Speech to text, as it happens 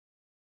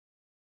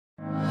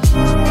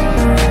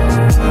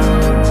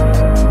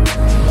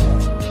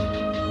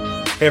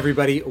Hey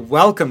everybody,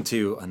 welcome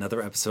to another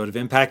episode of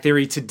Impact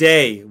Theory.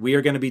 Today, we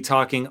are going to be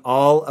talking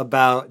all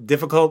about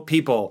difficult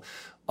people,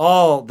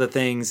 all the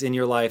things in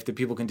your life that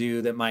people can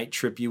do that might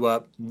trip you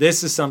up.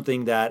 This is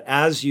something that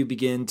as you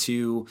begin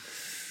to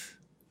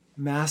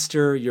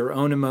master your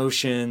own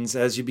emotions,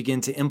 as you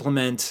begin to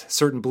implement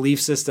certain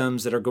belief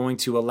systems that are going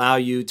to allow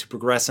you to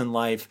progress in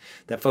life,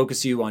 that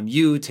focus you on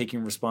you,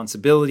 taking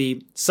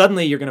responsibility,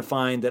 suddenly you're going to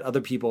find that other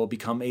people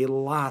become a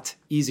lot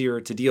easier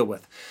to deal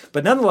with.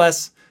 But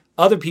nonetheless,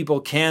 other people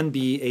can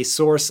be a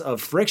source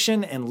of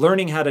friction, and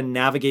learning how to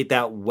navigate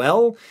that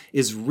well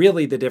is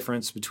really the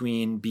difference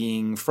between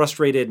being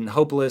frustrated and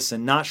hopeless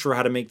and not sure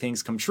how to make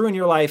things come true in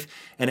your life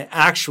and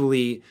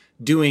actually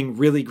doing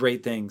really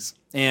great things.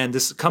 And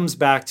this comes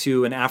back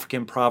to an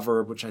African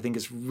proverb, which I think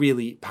is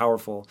really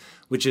powerful,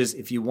 which is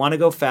if you want to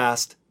go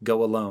fast,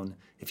 go alone.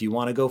 If you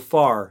want to go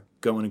far,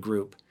 go in a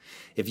group.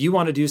 If you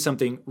want to do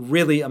something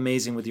really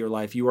amazing with your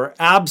life, you are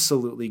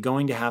absolutely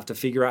going to have to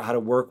figure out how to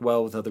work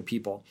well with other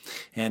people.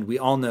 And we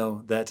all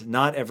know that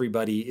not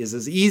everybody is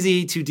as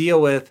easy to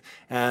deal with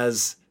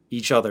as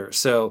each other.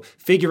 So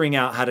figuring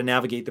out how to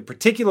navigate the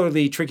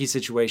particularly tricky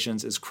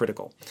situations is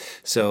critical.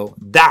 So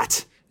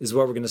that is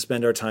what we're going to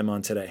spend our time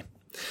on today.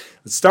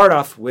 Let's start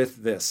off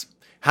with this.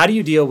 How do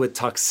you deal with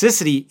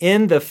toxicity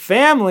in the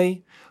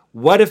family?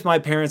 What if my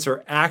parents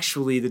are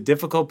actually the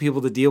difficult people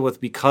to deal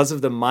with because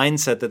of the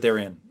mindset that they're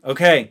in?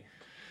 Okay,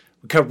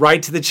 we cut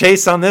right to the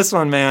chase on this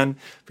one, man,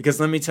 because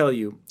let me tell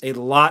you, a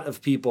lot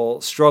of people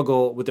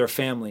struggle with their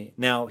family.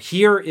 Now,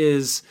 here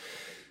is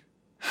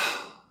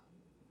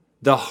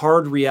the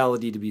hard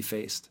reality to be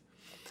faced.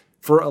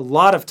 For a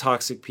lot of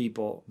toxic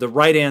people, the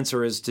right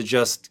answer is to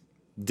just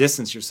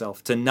distance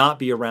yourself, to not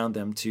be around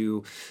them,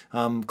 to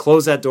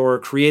close that door,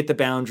 create the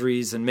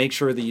boundaries, and make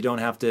sure that you don't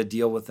have to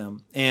deal with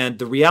them. And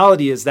the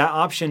reality is that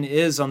option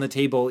is on the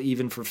table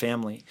even for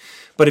family.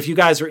 But if you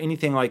guys are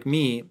anything like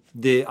me,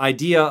 the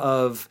idea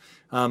of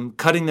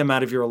cutting them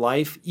out of your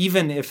life,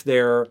 even if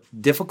they're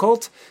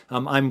difficult,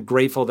 I'm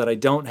grateful that I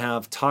don't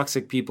have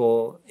toxic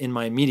people in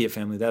my immediate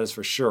family, that is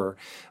for sure.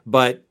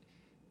 But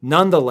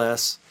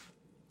nonetheless,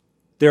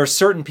 there are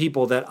certain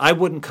people that I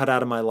wouldn't cut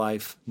out of my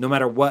life, no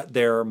matter what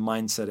their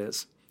mindset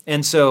is.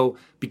 And so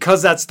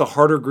because that's the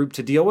harder group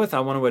to deal with, I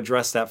want to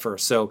address that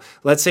first. So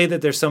let's say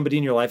that there's somebody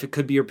in your life. It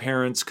could be your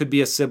parents, could be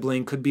a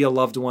sibling, could be a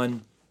loved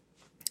one.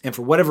 And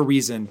for whatever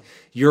reason,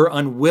 you're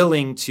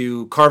unwilling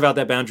to carve out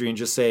that boundary and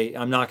just say,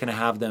 I'm not going to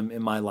have them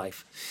in my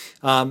life.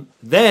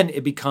 Then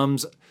it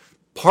becomes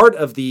part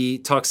of the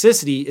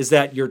toxicity is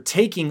that you're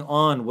taking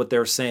on what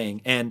they're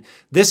saying. And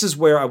this is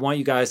where I want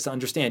you guys to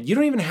understand. You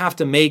don't even have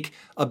to make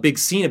a big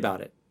scene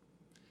about it.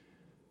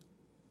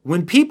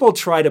 When people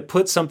try to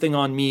put something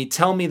on me,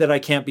 tell me that I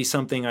can't be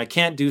something, I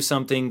can't do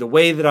something, the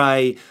way that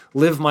I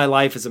live my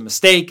life is a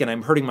mistake and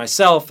I'm hurting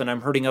myself and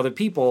I'm hurting other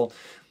people,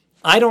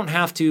 I don't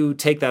have to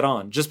take that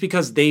on just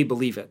because they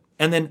believe it.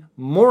 And then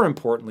more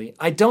importantly,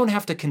 I don't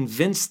have to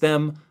convince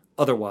them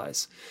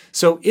otherwise.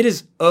 So it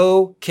is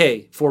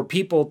okay for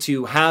people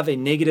to have a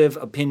negative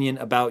opinion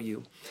about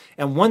you.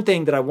 And one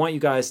thing that I want you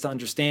guys to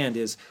understand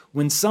is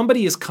when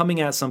somebody is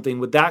coming at something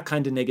with that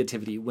kind of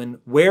negativity, when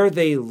where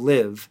they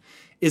live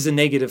is a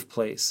negative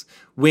place,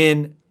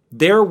 when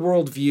their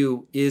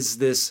worldview is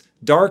this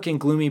dark and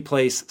gloomy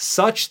place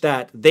such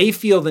that they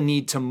feel the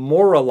need to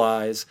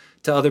moralize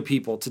to other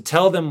people, to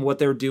tell them what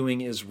they're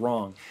doing is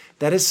wrong,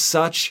 that is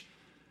such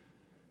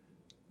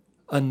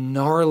a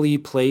gnarly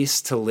place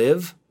to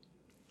live.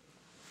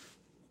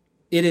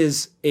 It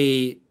is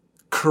a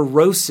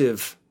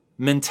corrosive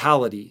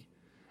mentality.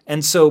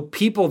 And so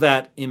people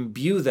that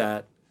imbue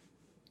that,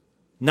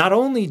 not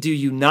only do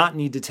you not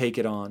need to take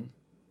it on,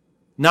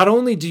 not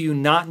only do you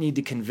not need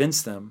to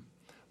convince them,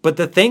 but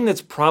the thing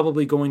that's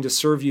probably going to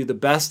serve you the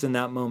best in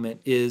that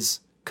moment is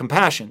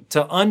compassion,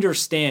 to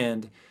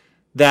understand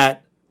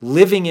that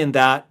living in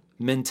that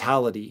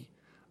mentality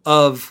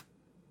of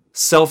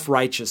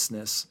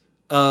self-righteousness,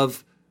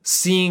 of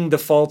seeing the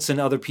faults in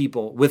other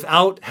people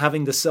without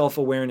having the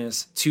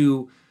self-awareness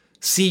to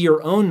see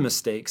your own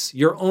mistakes,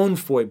 your own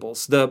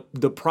foibles, the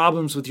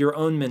problems with your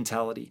own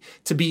mentality,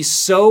 to be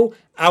so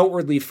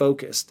outwardly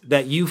focused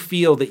that you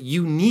feel that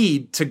you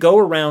need to go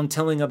around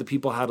telling other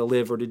people how to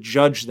live or to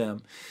judge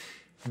them.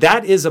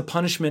 That is a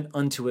punishment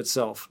unto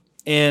itself.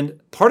 And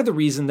part of the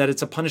reason that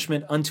it's a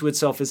punishment unto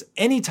itself is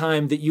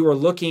anytime that you are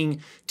looking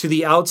to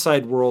the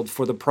outside world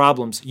for the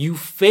problems, you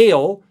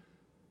fail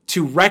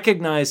to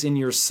recognize in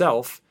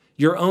yourself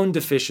your own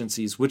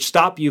deficiencies, which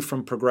stop you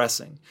from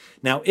progressing.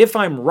 Now, if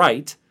I'm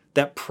right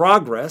that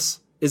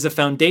progress is a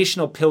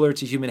foundational pillar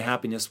to human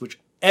happiness, which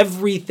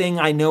everything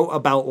I know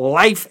about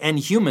life and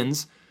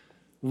humans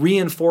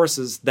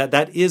reinforces that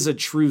that is a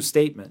true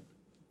statement,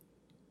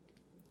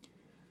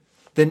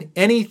 then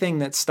anything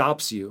that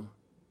stops you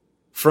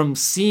from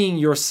seeing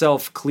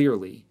yourself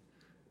clearly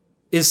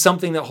is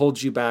something that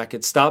holds you back.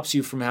 It stops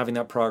you from having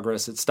that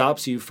progress. It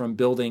stops you from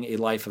building a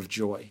life of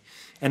joy.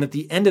 And at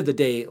the end of the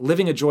day,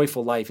 living a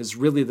joyful life is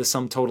really the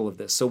sum total of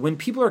this. So when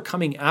people are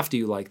coming after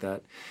you like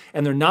that,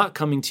 and they're not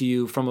coming to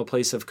you from a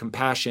place of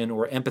compassion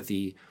or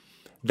empathy,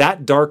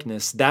 that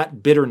darkness,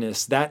 that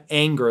bitterness, that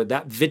anger,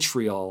 that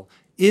vitriol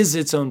is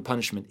its own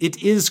punishment.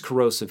 It is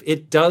corrosive.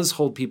 It does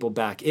hold people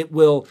back. It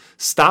will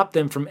stop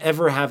them from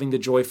ever having the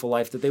joyful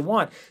life that they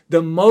want.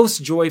 The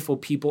most joyful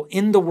people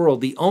in the world,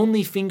 the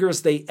only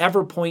fingers they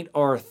ever point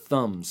are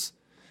thumbs,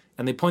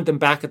 and they point them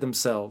back at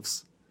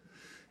themselves.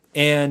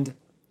 And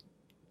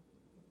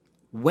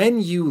when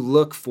you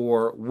look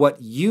for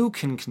what you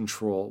can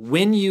control,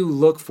 when you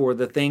look for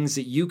the things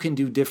that you can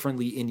do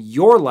differently in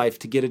your life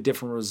to get a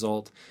different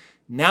result,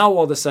 now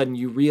all of a sudden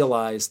you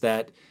realize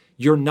that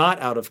you're not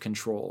out of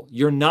control.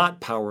 You're not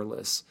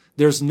powerless.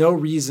 There's no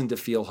reason to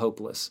feel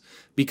hopeless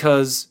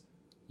because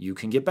you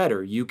can get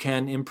better. You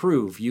can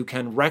improve. You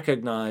can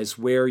recognize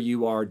where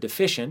you are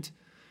deficient.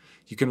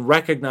 You can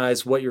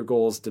recognize what your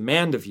goals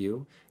demand of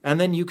you. And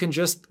then you can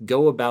just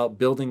go about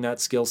building that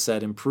skill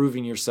set,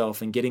 improving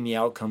yourself, and getting the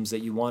outcomes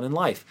that you want in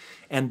life.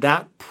 And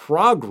that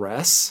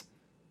progress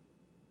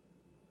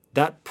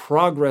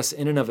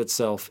in and of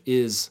itself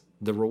is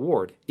the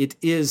reward. It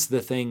is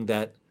the thing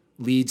that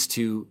leads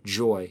to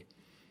joy.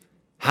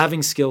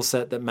 Having skill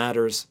set that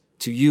matters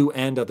to you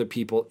and other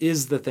people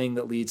is the thing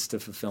that leads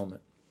to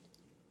fulfillment.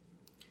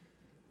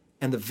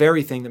 And the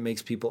very thing that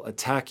makes people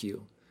attack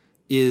you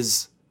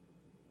is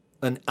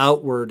an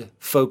outward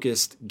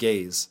focused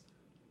gaze.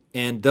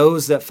 And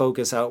those that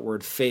focus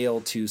outward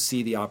fail to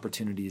see the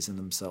opportunities in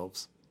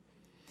themselves.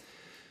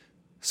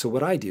 So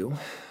what I do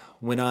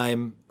when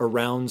I'm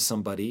around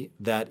somebody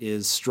that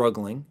is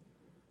struggling,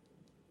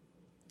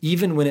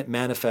 even when it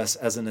manifests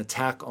as an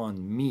attack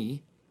on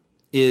me,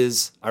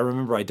 is I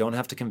remember I don't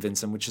have to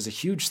convince them, which is a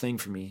huge thing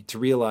for me, to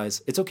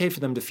realize it's okay for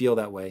them to feel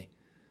that way.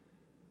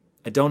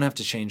 I don't have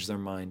to change their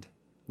mind,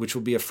 which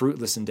will be a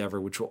fruitless endeavor,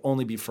 which will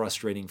only be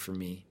frustrating for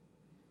me.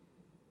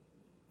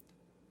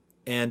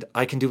 And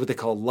I can do what they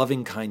call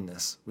loving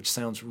kindness, which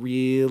sounds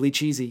really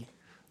cheesy.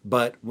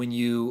 But when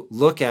you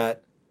look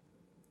at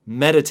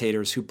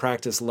meditators who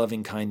practice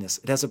loving kindness,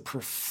 it has a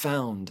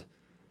profound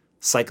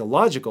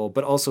psychological,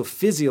 but also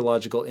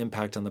physiological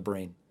impact on the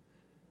brain.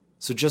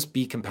 So just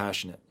be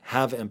compassionate,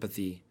 have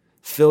empathy,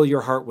 fill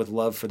your heart with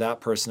love for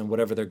that person and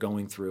whatever they're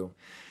going through.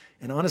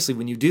 And honestly,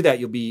 when you do that,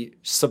 you'll be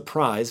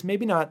surprised,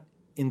 maybe not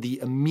in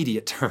the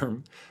immediate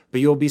term,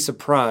 but you'll be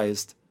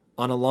surprised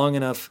on a long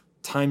enough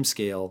time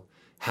scale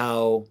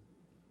how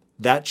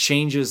that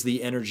changes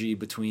the energy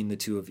between the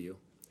two of you.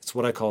 It's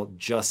what I call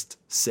just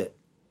sit.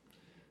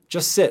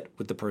 Just sit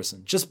with the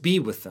person. Just be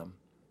with them.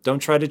 Don't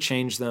try to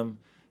change them.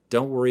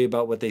 Don't worry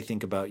about what they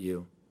think about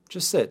you.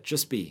 Just sit,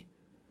 just be.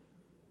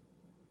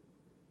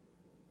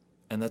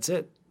 And that's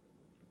it.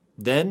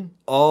 Then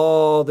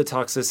all the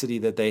toxicity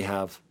that they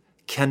have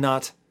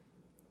cannot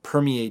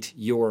permeate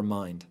your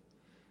mind.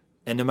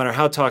 And no matter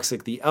how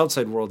toxic the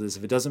outside world is,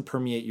 if it doesn't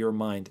permeate your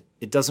mind,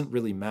 it doesn't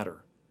really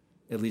matter,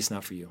 at least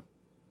not for you.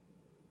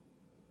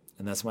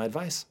 And that's my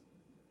advice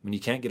when you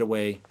can't get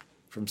away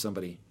from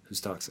somebody who's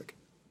toxic.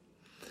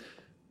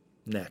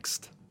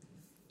 Next.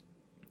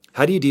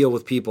 How do you deal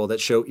with people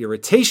that show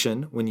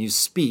irritation when you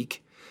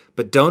speak,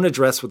 but don't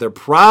address what their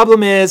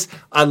problem is?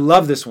 I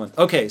love this one.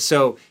 Okay,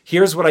 so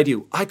here's what I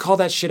do. I call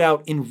that shit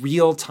out in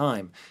real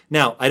time.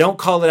 Now, I don't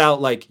call it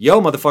out like, yo,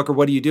 motherfucker,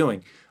 what are you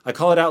doing? I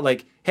call it out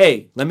like,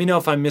 hey, let me know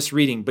if I'm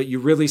misreading, but you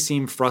really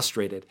seem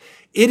frustrated.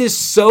 It is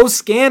so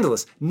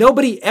scandalous.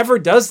 Nobody ever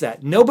does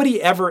that.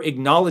 Nobody ever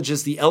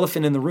acknowledges the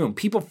elephant in the room.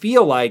 People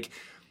feel like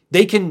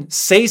they can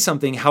say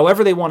something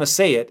however they want to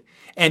say it,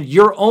 and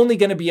you're only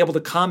going to be able to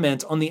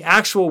comment on the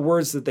actual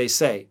words that they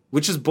say,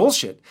 which is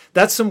bullshit.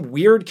 That's some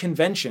weird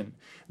convention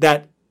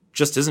that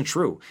just isn't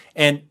true.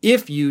 And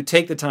if you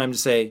take the time to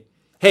say,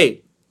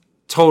 hey,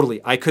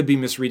 totally, I could be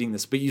misreading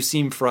this, but you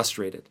seem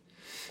frustrated.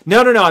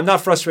 No, I'm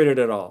not frustrated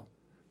at all.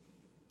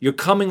 You're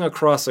coming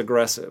across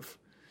aggressive.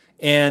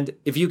 And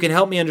if you can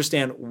help me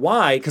understand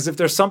why, because if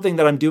there's something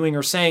that I'm doing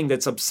or saying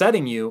that's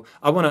upsetting you,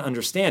 I want to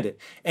understand it.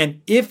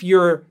 And if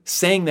you're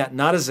saying that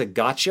not as a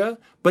gotcha,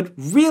 but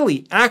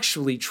really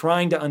actually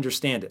trying to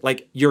understand it,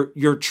 like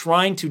you're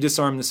trying to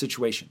disarm the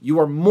situation, you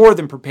are more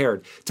than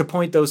prepared to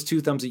point those two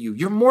thumbs at you.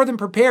 You're more than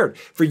prepared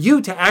for you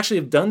to actually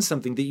have done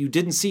something that you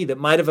didn't see that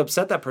might have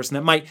upset that person,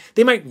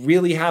 they might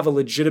really have a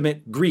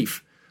legitimate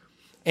grief.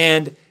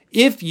 And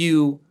if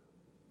you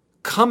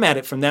come at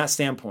it from that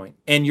standpoint,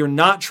 and you're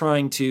not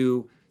trying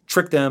to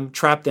trick them,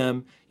 trap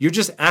them, you're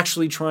just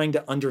actually trying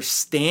to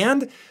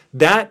understand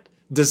that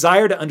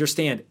desire to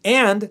understand.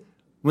 And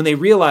when they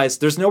realize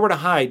there's nowhere to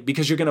hide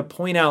because you're going to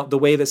point out the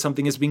way that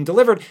something is being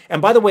delivered.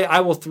 And by the way,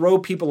 I will throw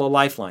people a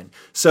lifeline.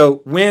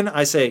 So when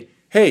I say,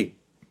 hey,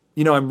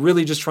 I'm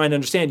really just trying to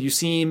understand, you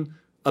seem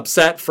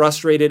upset,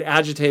 frustrated,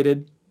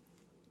 agitated,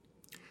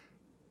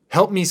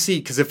 help me see,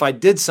 because if I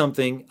did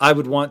something, I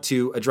would want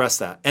to address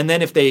that. And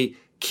then if they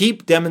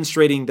keep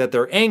demonstrating that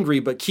they're angry,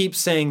 but keep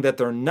saying that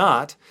they're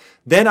not,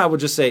 then I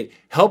would just say,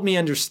 help me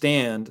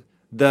understand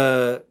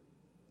the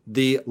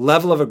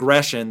level of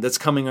aggression that's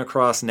coming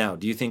across now.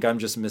 Do you think I'm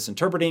just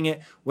misinterpreting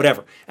it?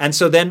 Whatever. And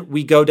so then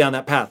we go down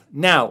that path.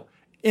 Now,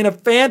 in a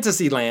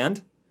fantasy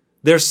land,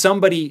 there's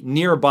somebody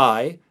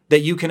nearby that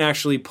you can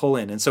actually pull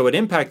in. And so at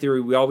Impact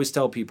Theory, we always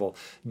tell people,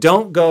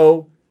 don't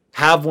go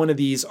have one of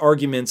these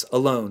arguments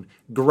alone.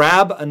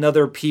 Grab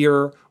another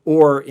peer,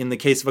 or in the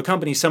case of a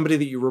company, somebody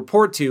that you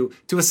report to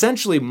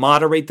essentially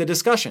moderate the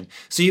discussion.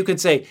 So you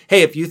could say,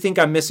 hey, if you think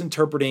I'm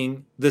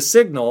misinterpreting the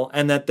signal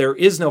and that there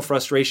is no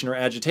frustration or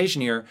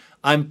agitation here,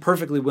 I'm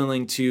perfectly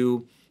willing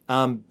to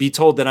be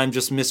told that I'm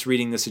just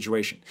misreading the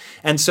situation.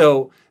 And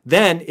so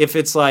then if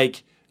it's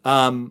like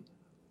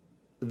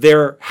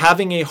they're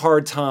having a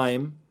hard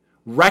time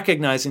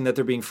recognizing that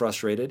they're being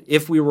frustrated,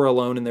 if we were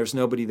alone and there's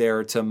nobody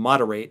there to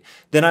moderate,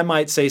 then I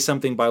might say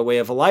something by way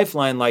of a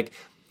lifeline like,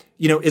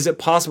 is it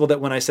possible that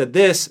when I said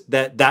this,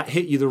 that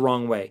hit you the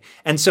wrong way?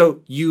 And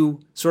so you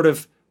sort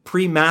of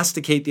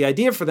pre-masticate the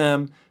idea for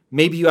them.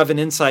 Maybe you have an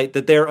insight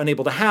that they're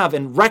unable to have,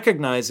 and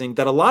recognizing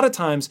that a lot of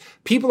times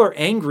people are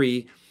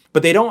angry,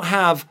 but they don't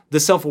have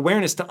the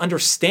self-awareness to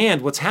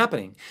understand what's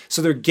happening.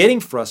 So they're getting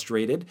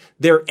frustrated,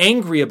 they're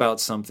angry about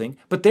something,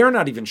 but they're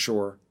not even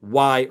sure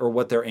why or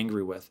what they're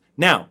angry with.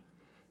 Now,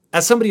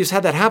 as somebody who's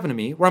had that happen to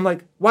me, where I'm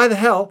like, why the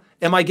hell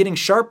am I getting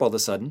sharp all of a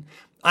sudden?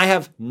 I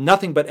have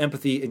nothing but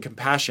empathy and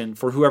compassion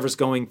for whoever's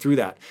going through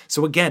that.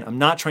 So again, I'm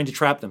not trying to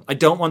trap them. I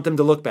don't want them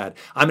to look bad.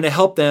 I'm going to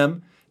help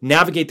them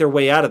navigate their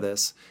way out of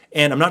this.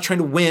 And I'm not trying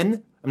to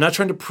win. I'm not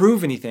trying to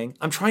prove anything.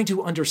 I'm trying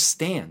to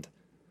understand.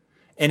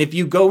 And if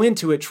you go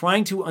into it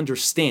trying to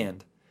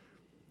understand,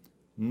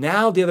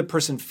 now the other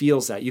person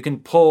feels that. You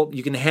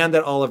can hand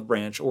that olive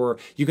branch, or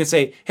you can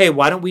say, hey,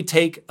 why don't we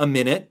take a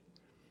minute,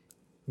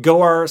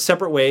 go our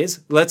separate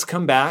ways, let's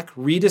come back,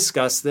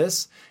 rediscuss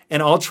this,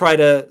 and I'll try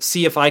to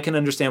see if I can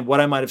understand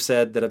what I might have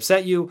said that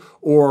upset you,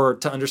 or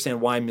to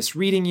understand why I'm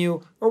misreading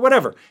you, or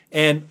whatever.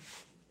 And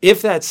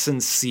if that's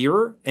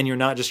sincere and you're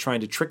not just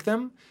trying to trick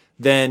them,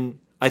 then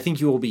I think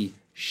you will be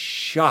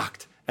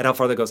shocked at how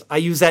far that goes. I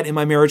use that in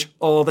my marriage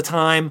all the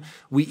time.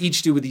 We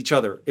each do with each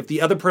other. If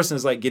the other person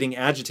is like getting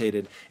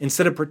agitated,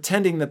 instead of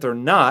pretending that they're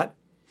not,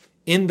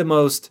 in the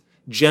most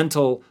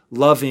gentle,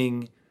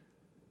 loving,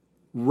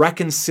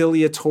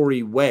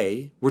 reconciliatory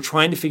way, we're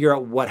trying to figure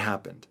out what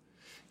happened.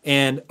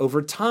 And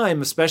over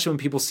time, especially when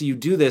people see you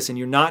do this and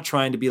you're not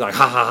trying to be like,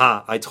 ha ha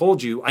ha, I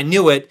told you, I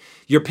knew it,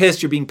 you're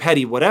pissed, you're being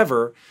petty,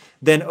 whatever,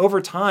 then over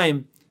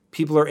time,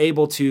 people are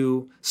able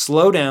to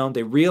slow down.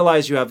 They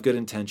realize you have good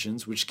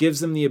intentions, which gives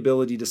them the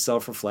ability to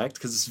self-reflect,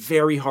 because it's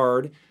very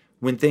hard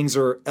when things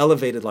are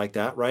elevated like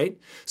that, right?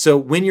 So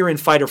when you're in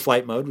fight or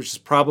flight mode, which is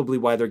probably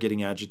why they're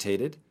getting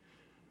agitated,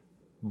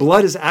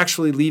 blood is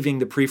actually leaving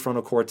the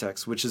prefrontal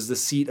cortex, which is the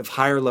seat of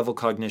higher level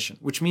cognition,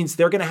 which means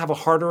they're going to have a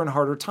harder and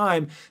harder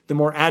time the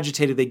more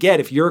agitated they get.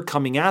 If you're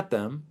coming at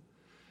them,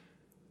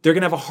 they're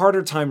going to have a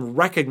harder time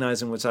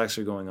recognizing what's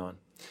actually going on.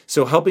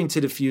 So helping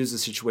to diffuse the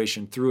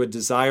situation through a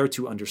desire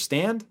to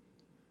understand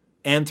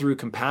and through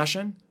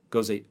compassion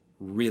goes a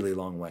really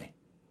long way.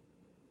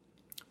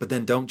 But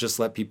then don't just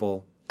let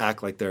people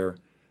act like they're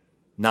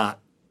not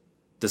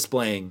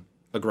displaying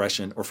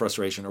aggression or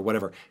frustration or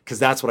whatever, because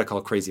that's what I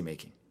call crazy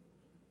making.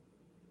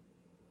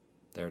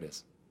 There it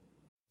is.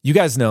 You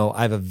guys know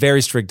I have a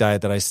very strict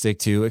diet that I stick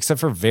to,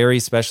 except for very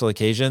special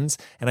occasions.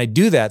 And I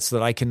do that so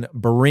that I can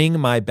bring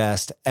my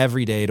best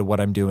every day to what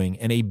I'm doing.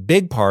 And a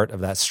big part of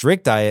that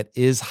strict diet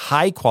is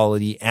high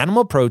quality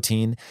animal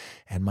protein,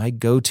 and my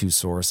go-to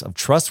source of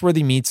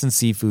trustworthy meats and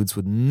seafoods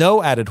with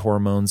no added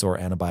hormones or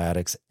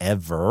antibiotics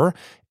ever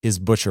is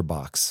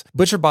ButcherBox.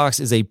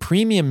 ButcherBox is a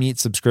premium meat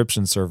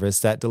subscription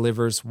service that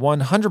delivers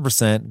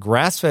 100%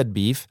 grass-fed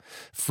beef,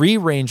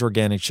 free-range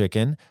organic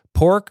chicken,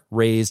 pork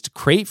raised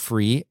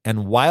crate-free,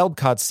 and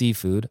wild-caught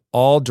seafood,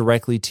 all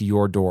directly to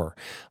your door.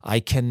 I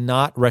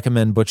cannot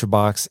recommend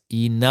ButcherBox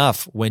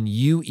enough. When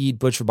you eat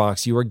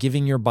ButcherBox, you are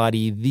giving your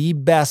body the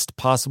best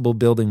possible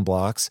building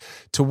blocks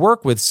to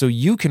work with so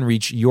you can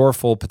reach your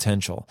full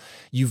potential.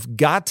 You've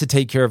got to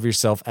take care of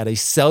yourself at a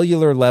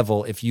cellular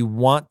level if you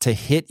want to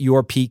hit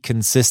your peak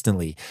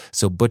consistently.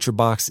 So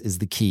ButcherBox is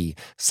the key.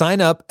 Sign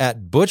up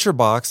at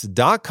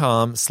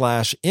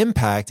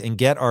butcherbox.com/impact and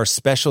get our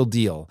special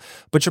deal.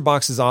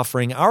 ButcherBox is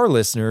offering our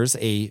listeners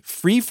a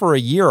free for a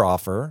year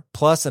offer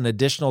plus an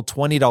additional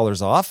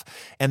 $20 off.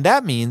 And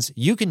that means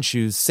you can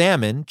choose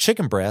salmon,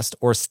 chicken breast,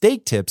 or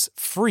steak tips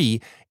free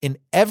in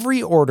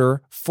every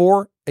order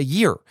for a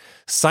year.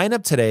 Sign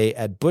up today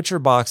at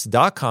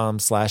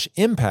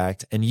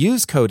butcherbox.com/impact and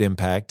use code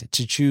IMPACT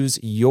to choose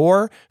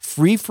your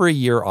free for a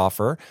year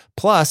offer,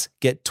 plus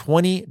get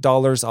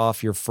 $20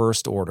 off your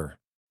first order.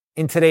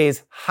 In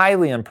today's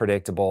highly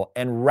unpredictable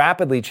and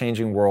rapidly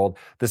changing world,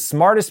 the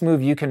smartest move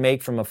you can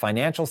make from a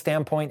financial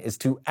standpoint is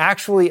to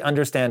actually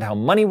understand how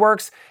money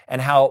works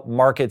and how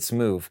markets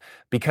move.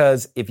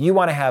 Because if you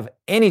want to have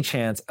any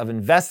chance of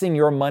investing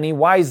your money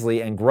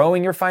wisely and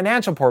growing your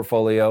financial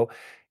portfolio,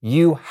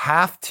 you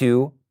have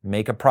to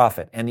make a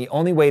profit. And the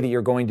only way that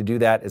you're going to do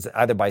that is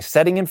either by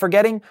setting and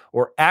forgetting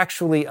or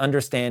actually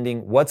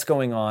understanding what's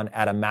going on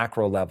at a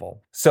macro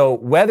level. So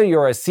whether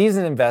you're a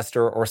seasoned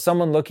investor or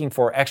someone looking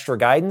for extra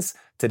guidance,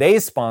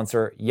 Today's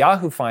sponsor,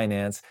 Yahoo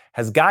Finance,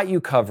 has got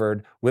you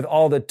covered with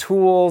all the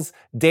tools,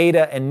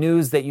 data, and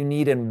news that you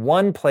need in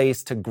one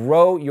place to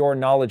grow your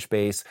knowledge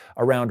base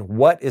around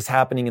what is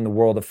happening in the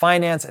world of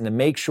finance and to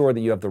make sure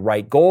that you have the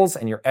right goals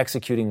and you're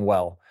executing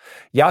well.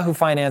 Yahoo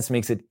Finance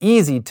makes it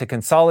easy to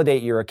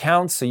consolidate your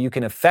accounts so you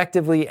can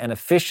effectively and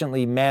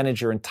efficiently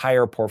manage your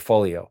entire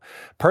portfolio.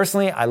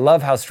 Personally, I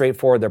love how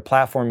straightforward their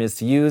platform is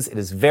to use. It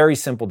is very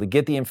simple to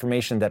get the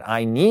information that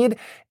I need,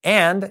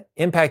 and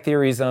Impact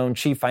Theory's own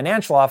Chief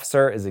Financial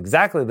Officer is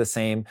exactly the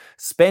same,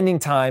 spending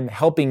time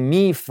helping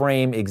me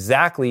frame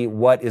exactly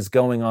what is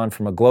going on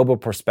from a global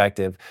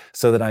perspective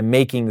so that I'm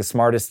making the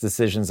smartest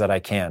decisions that I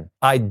can.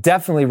 I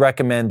definitely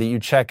recommend that you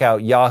check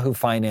out Yahoo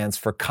Finance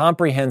for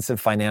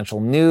comprehensive financial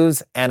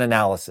news and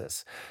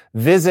analysis.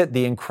 Visit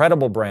the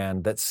incredible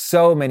brand that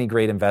so many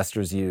great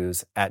investors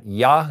use at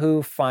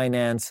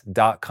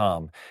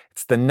yahoofinance.com.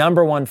 It's the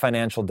 #1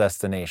 financial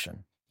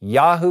destination.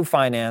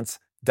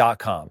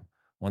 yahoofinance.com.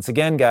 Once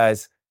again,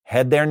 guys,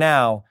 head there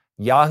now,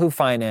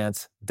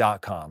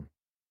 yahoofinance.com.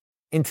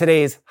 In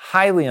today's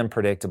highly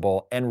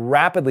unpredictable and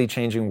rapidly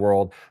changing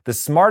world, the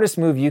smartest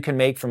move you can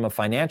make from a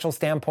financial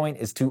standpoint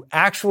is to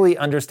actually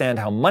understand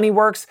how money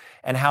works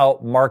and how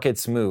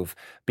markets move.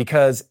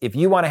 Because if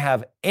you want to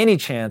have any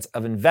chance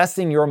of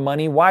investing your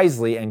money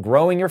wisely and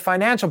growing your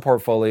financial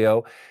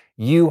portfolio,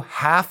 you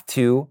have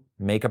to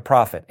make a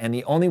profit. And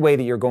the only way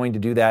that you're going to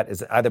do that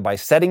is either by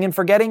setting and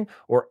forgetting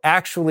or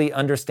actually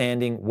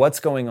understanding what's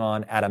going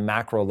on at a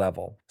macro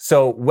level.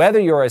 So whether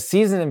you're a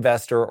seasoned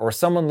investor or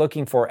someone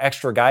looking for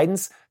extra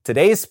guidance,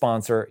 today's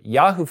sponsor,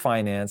 Yahoo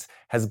Finance,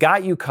 has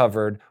got you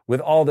covered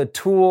with all the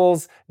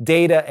tools,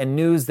 data, and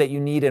news that you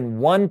need in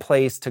one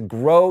place to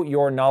grow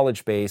your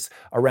knowledge base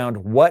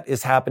around what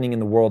is happening in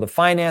the world of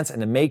finance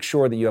and to make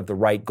sure that you have the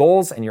right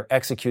goals and you're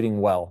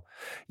executing well.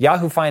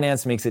 Yahoo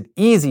Finance makes it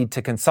easy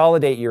to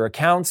consolidate your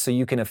accounts so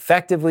you can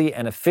effectively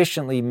and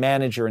efficiently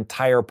manage your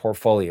entire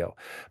portfolio.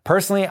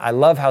 Personally, I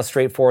love how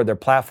straightforward their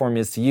platform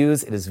is to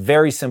use. It is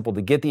very simple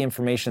to get the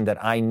information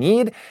that I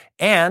need,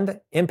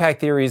 and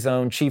Impact Theory's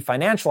own Chief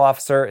Financial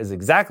Officer is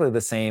exactly the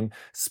same,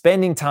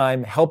 spending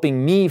time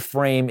helping me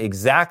frame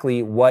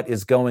exactly what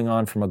is going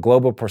on from a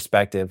global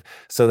perspective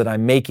so that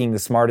I'm making the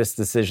smartest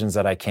decisions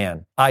that I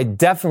can. I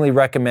definitely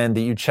recommend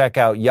that you check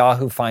out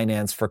Yahoo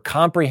Finance for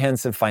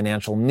comprehensive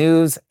financial news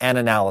and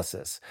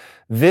analysis.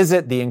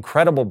 Visit the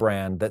incredible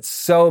brand that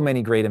so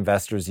many great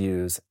investors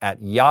use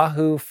at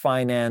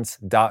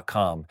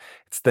yahoofinance.com.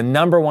 It's the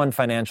 #1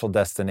 financial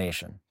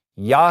destination.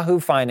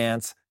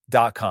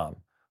 yahoofinance.com.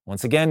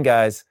 Once again,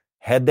 guys,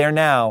 head there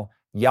now,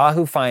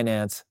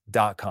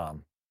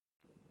 yahoofinance.com.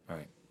 All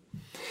right.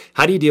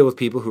 How do you deal with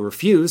people who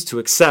refuse to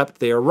accept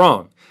they are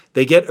wrong?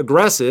 They get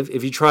aggressive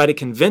if you try to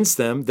convince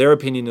them their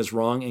opinion is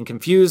wrong and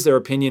confuse their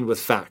opinion with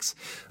facts.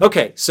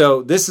 Okay,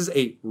 so this is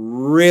a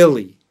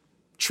really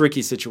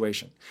tricky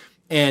situation.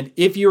 And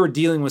if you're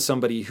dealing with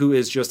somebody who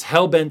is just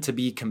hell-bent to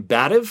be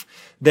combative,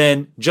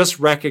 then just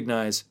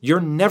recognize you're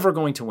never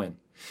going to win.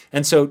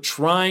 And so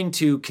trying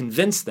to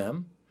convince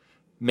them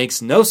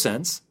makes no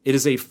sense. It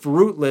is a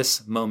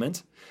fruitless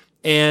moment.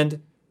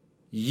 And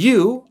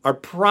you are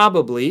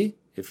probably,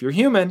 if you're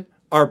human,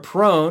 are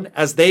prone,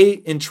 as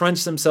they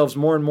entrench themselves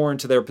more and more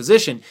into their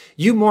position,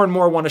 you more and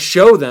more want to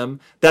show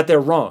them that they're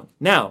wrong.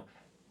 Now,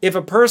 if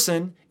a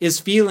person is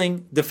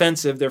feeling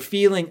defensive, they're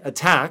feeling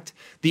attacked,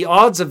 the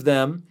odds of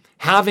them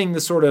having the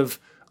sort of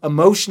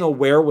emotional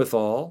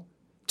wherewithal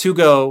to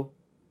go,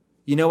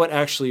 you know what,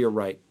 actually you're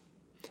right.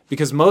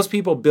 Because most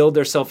people build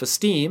their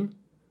self-esteem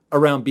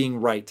around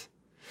being right.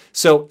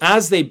 So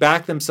as they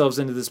back themselves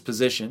into this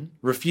position,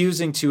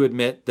 refusing to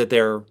admit that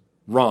they're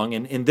wrong,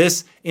 and in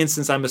this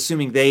instance, I'm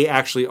assuming they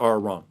actually are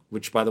wrong,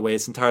 which, by the way,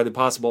 it's entirely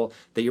possible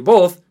that you're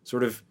both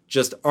sort of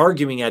just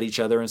arguing at each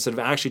other instead of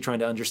actually trying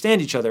to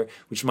understand each other,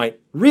 which might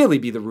really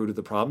be the root of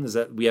the problem, is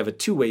that we have a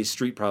two-way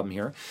street problem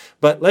here.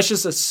 But let's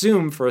just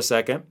assume for a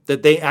second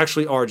that they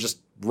actually are just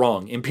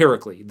wrong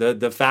empirically.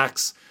 The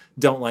facts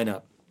don't line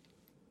up.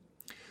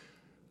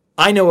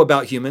 I know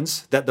about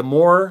humans that the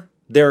more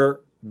they're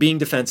being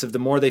defensive, the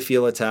more they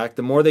feel attacked.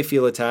 The more they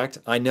feel attacked,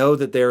 I know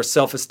that their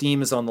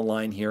self-esteem is on the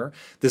line here.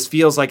 This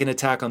feels like an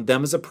attack on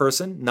them as a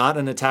person, not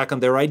an attack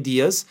on their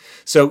ideas.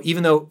 So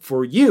even though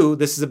for you,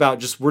 this is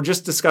about we're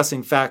just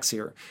discussing facts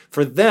here.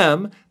 For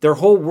them, their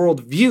whole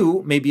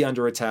worldview may be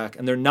under attack,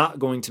 and they're not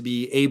going to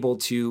be able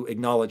to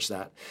acknowledge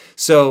that.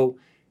 So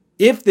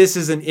if this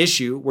is an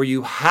issue where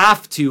you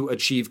have to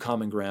achieve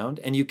common ground,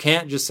 and you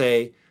can't just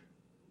say,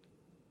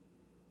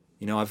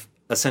 I've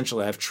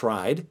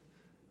tried,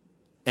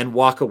 and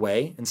walk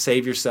away and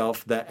save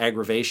yourself that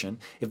aggravation.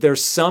 If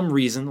there's some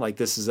reason, like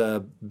this is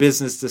a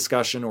business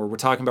discussion or we're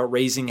talking about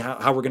raising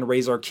how we're going to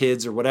raise our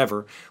kids or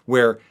whatever,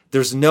 where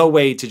there's no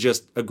way to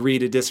just agree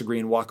to disagree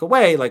and walk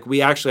away, like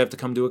we actually have to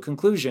come to a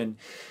conclusion,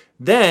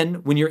 then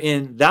when you're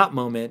in that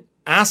moment,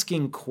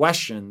 asking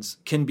questions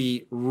can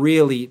be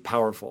really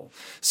powerful.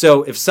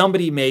 So if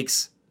somebody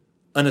makes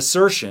an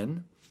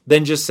assertion,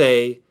 then just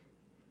say,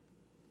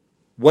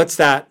 what's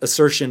that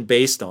assertion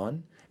based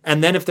on?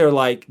 And then if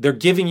they're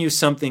giving you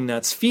something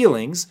that's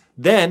feelings,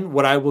 then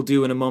what I will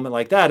do in a moment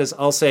like that is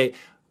I'll say,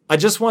 I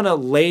just want to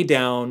lay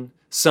down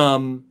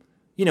some,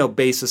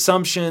 base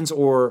assumptions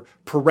or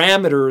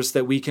parameters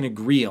that we can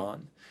agree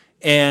on.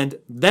 And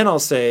then I'll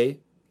say,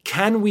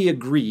 can we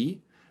agree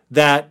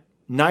that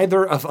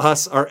neither of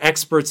us are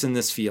experts in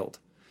this field?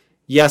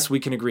 Yes, we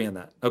can agree on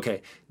that.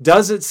 Okay.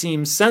 Does it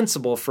seem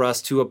sensible for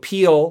us to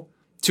appeal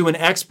to an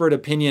expert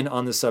opinion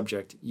on the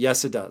subject?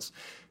 Yes, it does.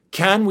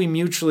 Can we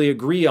mutually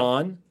agree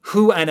on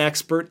who an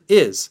expert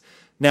is?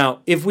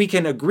 Now, if we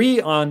can agree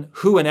on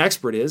who an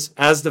expert is,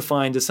 as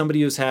defined as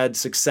somebody who's had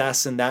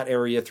success in that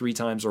area 3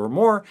 times or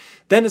more,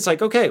 then it's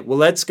like, okay, well,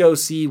 let's go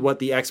see what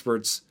the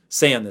experts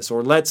say on this,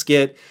 or let's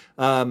get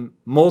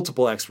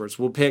multiple experts.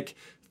 We'll pick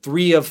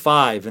 3 of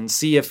 5 and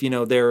see if,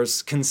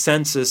 there's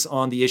consensus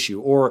on the issue.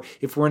 Or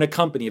if we're in a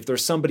company, if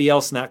there's somebody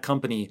else in that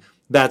company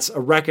that's a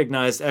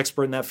recognized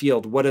expert in that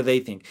field, what do they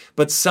think?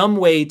 But some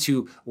way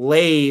to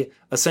lay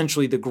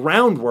essentially the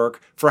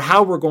groundwork for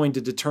how we're going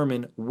to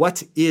determine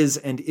what is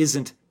and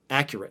isn't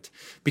accurate.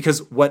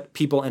 Because what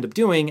people end up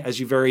doing, as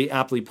you very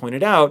aptly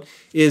pointed out,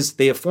 is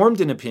they have formed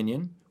an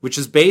opinion, which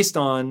is based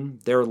on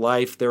their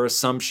life, their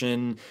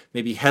assumption,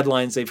 maybe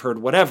headlines they've heard,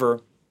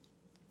 whatever.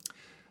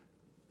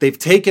 They've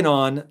taken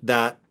on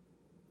that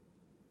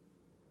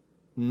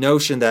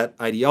notion, that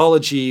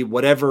ideology,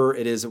 whatever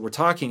it is that we're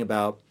talking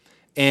about,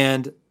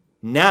 and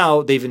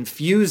now they've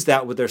infused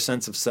that with their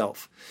sense of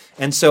self.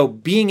 And so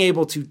being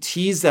able to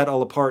tease that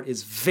all apart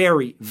is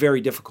very, very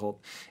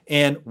difficult.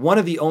 And one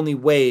of the only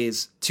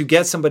ways to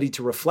get somebody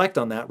to reflect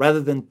on that,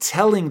 rather than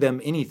telling them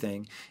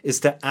anything,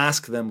 is to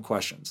ask them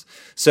questions.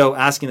 So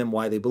asking them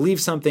why they believe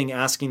something,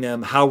 asking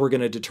them how we're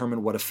going to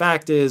determine what a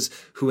fact is,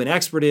 who an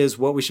expert is,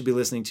 what we should be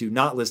listening to,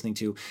 not listening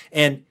to.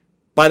 And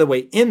by the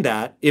way, in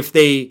that, if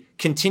they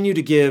continue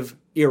to give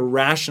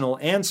irrational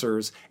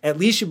answers, at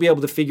least you'll be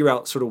able to figure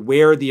out sort of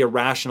where the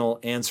irrational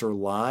answer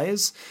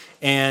lies.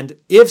 And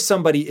if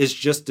somebody is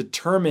just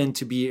determined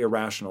to be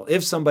irrational,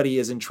 if somebody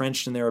is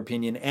entrenched in their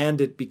opinion and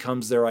it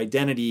becomes their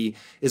identity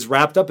is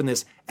wrapped up in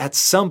this, at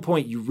some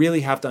point you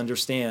really have to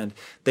understand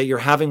that you're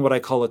having what I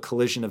call a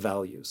collision of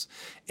values.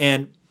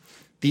 And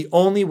the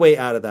only way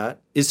out of that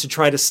is to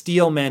try to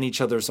steel man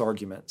each other's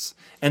arguments.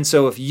 And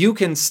so if you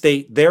can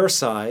state their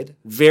side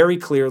very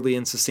clearly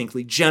and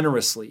succinctly,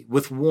 generously,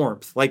 with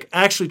warmth, like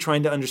actually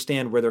trying to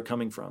understand where they're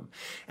coming from,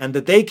 and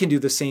that they can do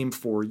the same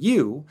for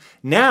you,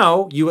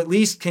 now you at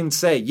least can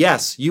say,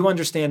 yes, you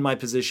understand my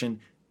position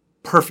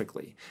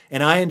perfectly,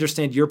 and I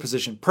understand your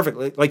position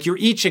perfectly. Like you're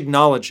each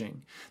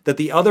acknowledging that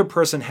the other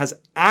person has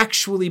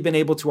actually been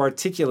able to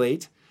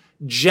articulate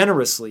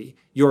generously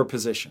your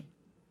position.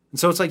 And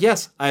so it's like,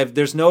 yes,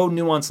 there's no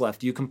nuance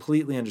left. You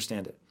completely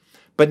understand it.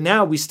 But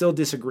now we still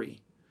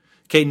disagree.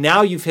 Okay,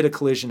 now you've hit a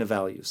collision of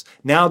values.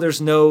 Now there's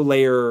no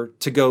layer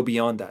to go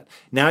beyond that.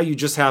 Now you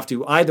just have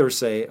to either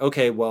say,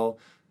 okay, well,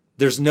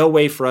 there's no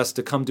way for us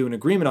to come to an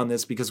agreement on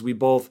this because we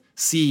both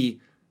see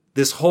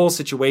this whole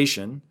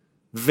situation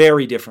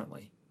very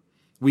differently.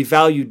 We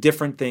value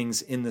different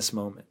things in this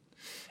moment.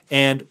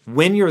 And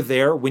when you're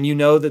there, when you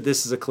know that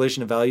this is a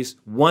collision of values,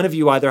 one of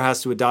you either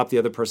has to adopt the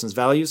other person's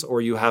values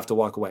or you have to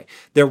walk away.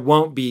 There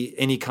won't be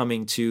any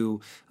coming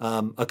to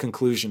a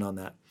conclusion on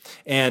that.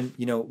 And,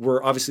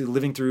 we're obviously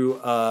living through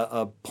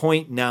a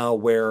point now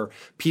where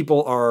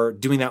people are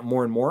doing that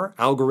more and more.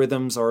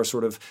 Algorithms are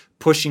sort of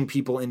pushing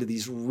people into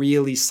these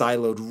really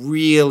siloed,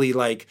 really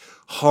like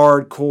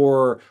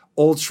hardcore,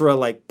 ultra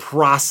like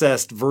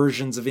processed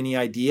versions of any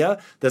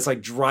idea that's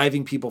like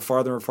driving people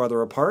farther and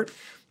farther apart.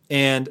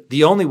 And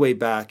the only way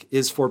back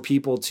is for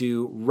people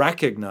to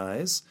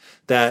recognize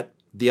that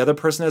the other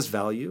person has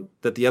value,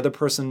 that the other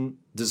person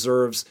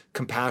deserves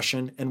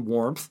compassion and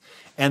warmth,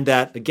 and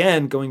that,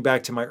 again, going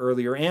back to my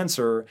earlier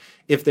answer,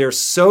 if they're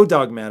so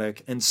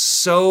dogmatic and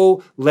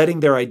so letting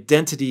their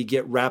identity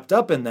get wrapped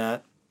up in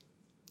that,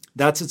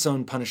 that's its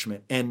own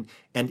punishment and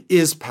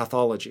is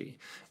pathology.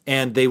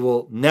 And they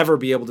will never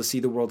be able to see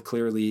the world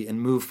clearly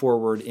and move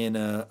forward in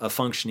a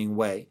functioning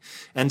way.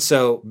 And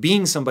so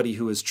being somebody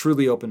who is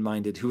truly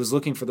open-minded, who is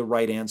looking for the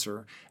right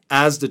answer,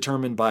 as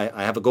determined by,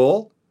 I have a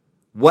goal,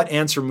 what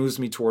answer moves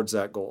me towards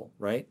that goal,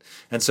 right?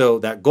 And so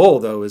that goal,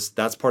 though,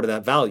 that's part of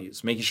that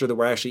values, making sure that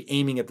we're actually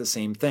aiming at the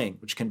same thing,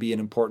 which can be an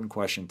important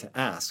question to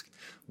ask.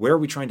 Where are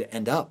we trying to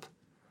end up?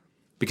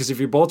 Because if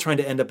you're both trying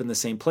to end up in the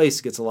same place,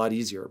 it gets a lot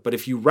easier. But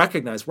if you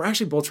recognize we're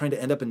actually both trying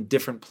to end up in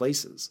different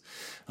places,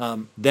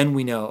 then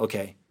we know,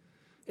 okay,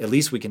 at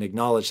least we can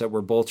acknowledge that we're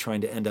both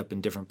trying to end up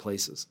in different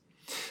places.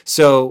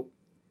 So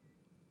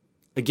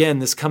again,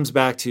 this comes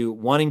back to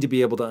wanting to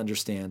be able to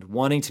understand,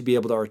 wanting to be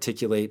able to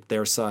articulate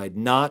their side,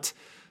 not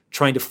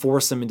trying to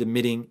force them into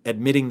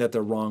admitting that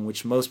they're wrong,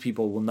 which most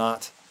people will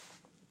not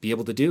be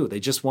able to do.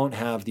 They just won't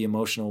have the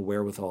emotional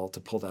wherewithal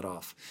to pull that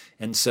off.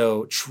 And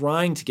so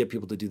trying to get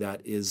people to do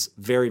that is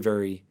very,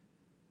 very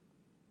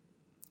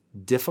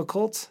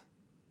difficult.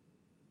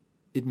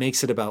 It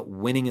makes it about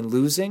winning and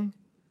losing,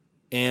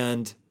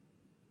 and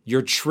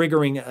you're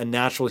triggering a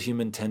natural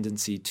human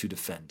tendency to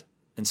defend.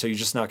 And so you're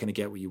just not going to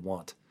get what you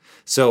want.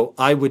 So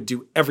I would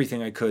do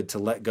everything I could to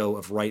let go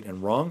of right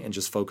and wrong and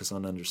just focus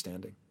on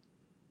understanding.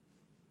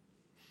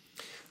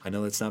 I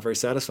know that's not very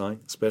satisfying,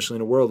 especially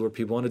in a world where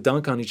people want to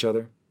dunk on each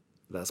other.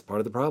 That's part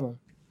of the problem.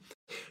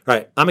 All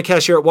right, I'm a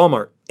cashier at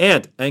Walmart,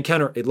 and I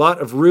encounter a lot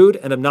of rude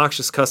and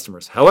obnoxious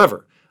customers.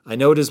 However, I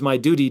know it is my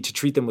duty to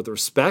treat them with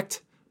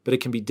respect, but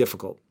it can be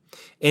difficult.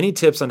 Any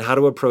tips on how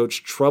to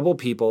approach troubled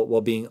people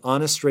while being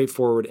honest,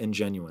 straightforward, and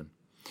genuine?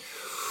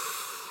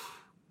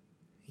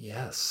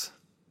 Yes.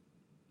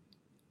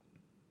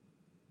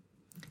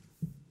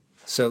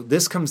 So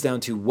this comes down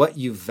to what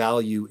you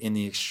value in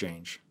the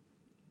exchange.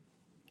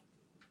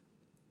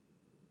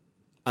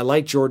 I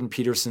like Jordan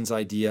Peterson's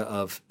idea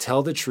of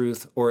tell the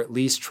truth or at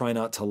least try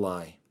not to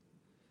lie.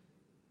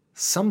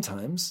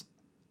 Sometimes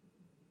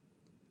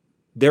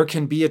there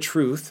can be a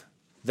truth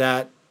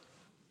that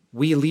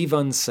we leave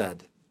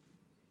unsaid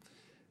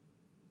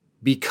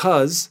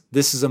because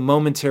this is a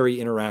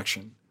momentary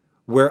interaction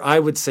where I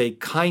would say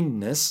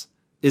kindness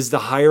is the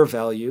higher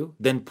value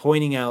than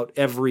pointing out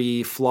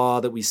every flaw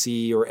that we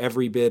see or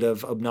every bit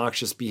of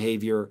obnoxious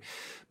behavior,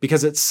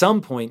 because at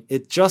some point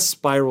it just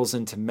spirals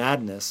into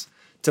madness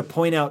to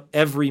point out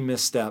every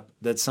misstep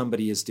that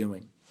somebody is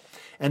doing.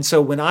 And so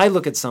when I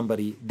look at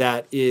somebody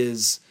that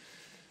is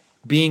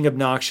being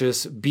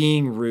obnoxious,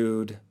 being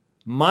rude,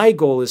 my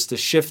goal is to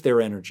shift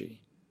their energy.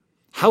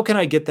 How can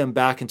I get them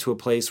back into a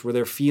place where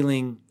they're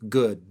feeling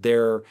good,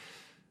 they're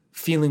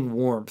feeling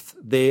warmth,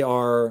 they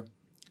are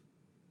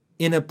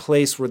in a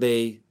place where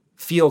they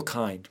feel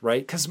kind,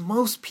 right? Because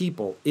most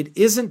people, it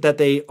isn't that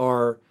they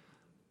are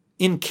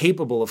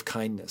incapable of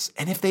kindness.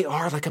 And if they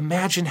are, like,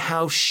 imagine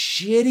how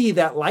shitty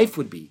that life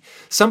would be.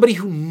 Somebody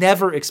who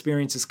never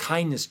experiences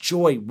kindness,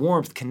 joy,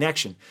 warmth,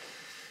 connection,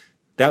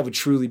 that would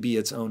truly be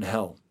its own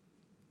hell.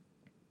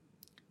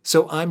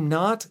 So I'm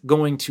not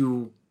going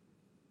to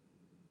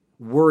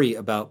worry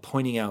about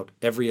pointing out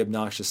every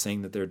obnoxious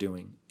thing that they're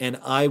doing. And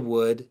I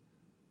would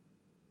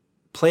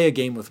play a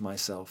game with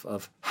myself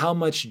of how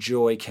much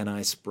joy can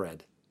I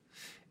spread?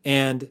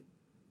 And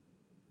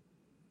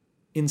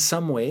in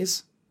some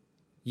ways,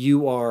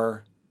 you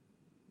are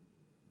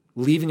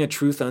leaving a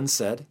truth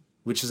unsaid,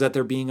 which is that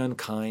they're being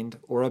unkind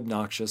or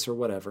obnoxious or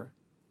whatever.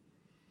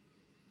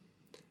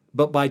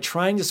 But by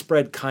trying to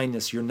spread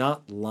kindness, you're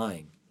not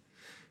lying.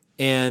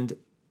 And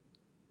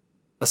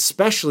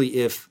especially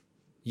if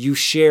you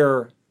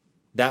share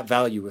that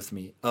value with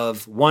me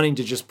of wanting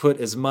to just put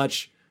as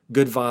much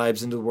good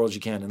vibes into the world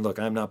you can. And look,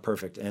 I'm not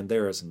perfect. And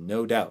there is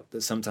no doubt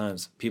that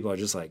sometimes people are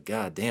just like,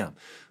 God damn,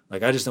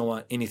 like I just don't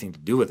want anything to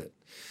do with it.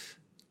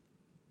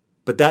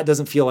 But that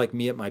doesn't feel like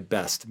me at my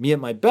best. Me at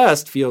my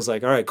best feels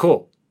like, all right,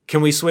 cool.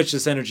 Can we switch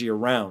this energy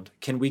around?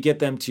 Can we get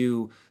them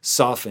to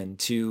soften,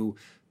 to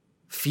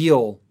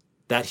feel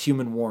that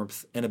human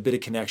warmth and a bit of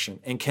connection?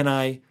 And can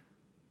I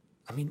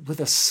mean, with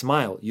a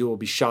smile, you will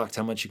be shocked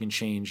how much you can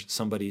change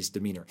somebody's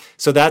demeanor.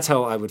 So that's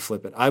how I would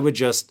flip it. I would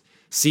just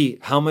see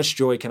how much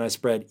joy can I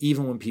spread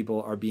even when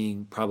people are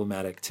being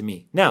problematic to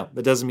me. Now,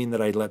 that doesn't mean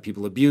that I let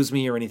people abuse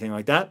me or anything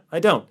like that. I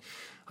don't.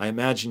 I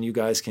imagine you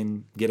guys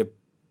can get a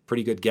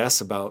pretty good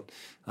guess about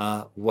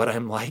what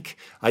I'm like.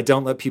 I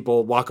don't let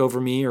people walk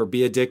over me or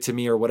be a dick to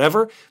me or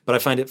whatever, but I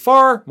find it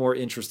far more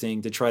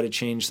interesting to try to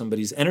change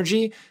somebody's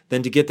energy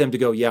than to get them to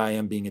go, yeah, I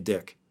am being a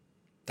dick.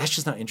 That's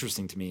just not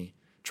interesting to me,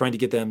 trying to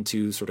get them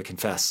to sort of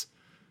confess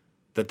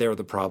that they're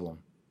the problem.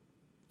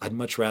 I'd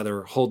much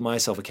rather hold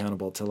myself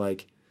accountable to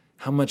like,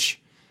 how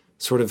much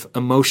sort of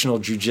emotional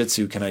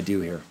jujitsu can I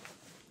do here?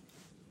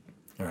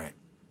 All right.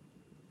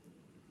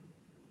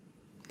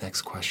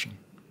 Next question.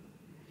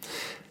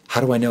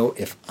 How do I know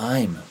if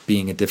I'm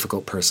being a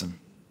difficult person?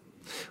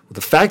 Well,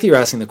 the fact that you're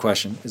asking the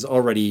question is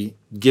already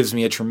gives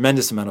me a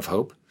tremendous amount of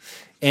hope.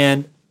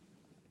 And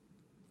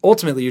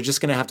ultimately, you're just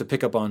going to have to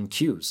pick up on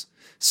cues.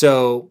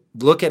 So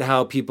look at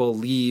how people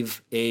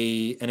leave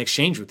an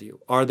exchange with you.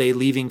 Are they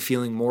leaving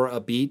feeling more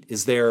upbeat?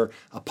 Is there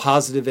a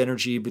positive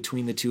energy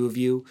between the two of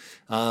you?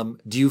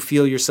 Do you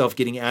feel yourself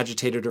getting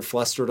agitated or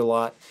flustered a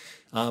lot?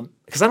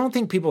 Because I don't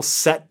think people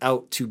set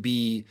out to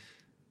be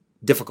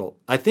difficult.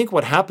 I think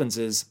what happens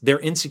is their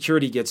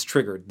insecurity gets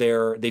triggered.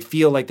 They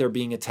feel like they're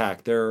being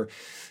attacked. They're,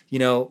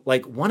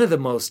 like one of the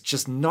most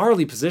just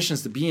gnarly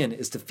positions to be in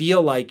is to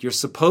feel like you're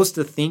supposed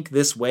to think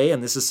this way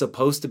and this is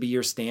supposed to be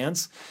your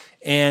stance.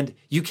 And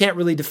you can't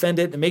really defend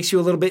it. It makes you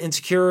a little bit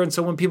insecure. And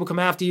so when people come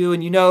after you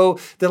and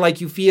that like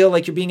you feel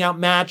like you're being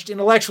outmatched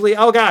intellectually,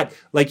 oh God,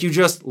 like you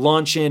just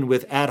launch in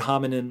with ad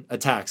hominem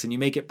attacks and you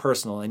make it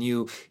personal and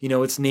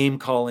it's name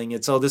calling.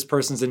 It's, oh, this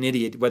person's an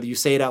idiot, whether you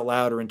say it out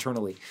loud or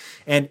internally.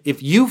 And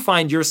if you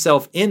find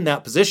yourself in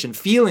that position,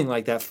 feeling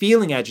like that,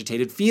 feeling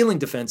agitated, feeling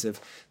defensive,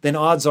 then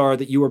odds are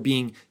that you are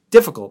being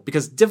difficult,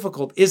 because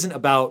difficult isn't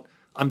about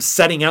I'm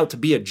setting out to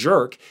be a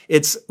jerk.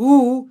 It's,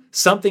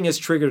 something has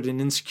triggered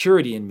an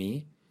insecurity in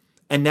me,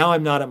 and now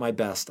I'm not at my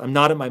best. I'm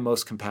not at my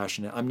most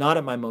compassionate. I'm not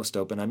at my most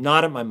open. I'm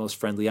not at my most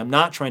friendly. I'm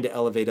not trying to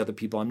elevate other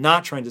people. I'm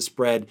not trying to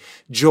spread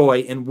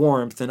joy and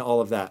warmth and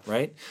all of that,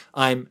 right?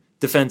 I'm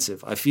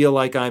defensive. I feel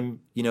like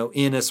I'm,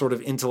 in a sort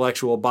of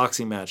intellectual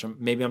boxing match.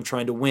 Maybe I'm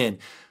trying to win.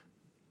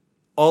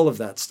 All of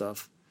that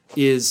stuff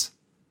is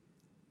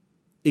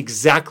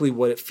exactly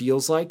what it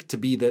feels like to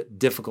be the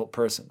difficult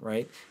person,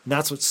 right? And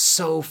that's what's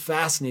so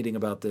fascinating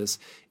about this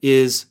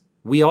is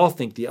we all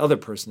think the other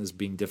person is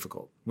being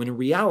difficult, when in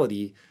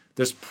reality,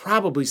 there's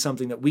probably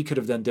something that we could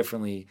have done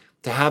differently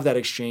to have that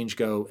exchange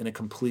go in a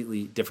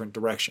completely different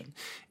direction.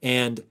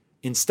 And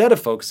instead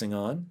of focusing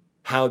on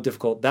how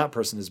difficult that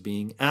person is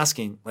being,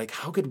 asking, like,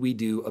 how could we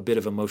do a bit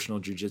of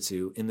emotional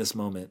jujitsu in this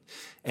moment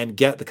and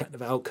get the kind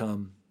of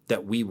outcome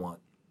that we want?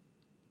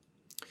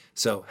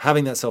 So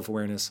having that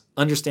self-awareness,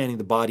 understanding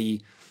the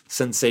body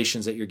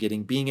sensations that you're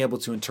getting, being able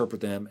to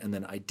interpret them, and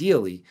then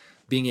ideally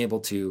being able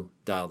to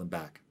dial them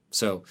back.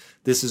 So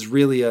this is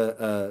really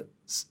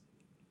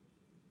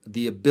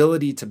the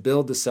ability to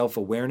build the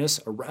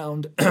self-awareness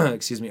around,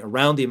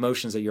 around the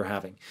emotions that you're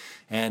having.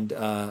 And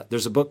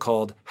there's a book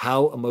called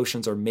How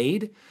Emotions Are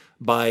Made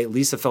by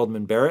Lisa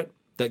Feldman Barrett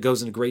that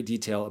goes into great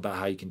detail about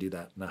how you can do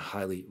that. And I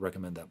highly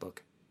recommend that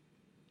book.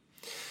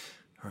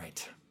 All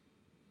right.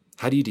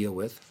 How do you deal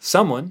with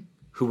someone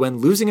who, when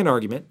losing an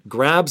argument,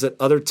 grabs at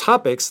other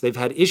topics they've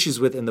had issues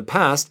with in the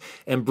past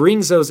and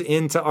brings those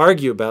in to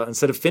argue about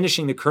instead of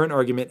finishing the current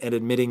argument and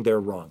admitting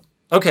they're wrong?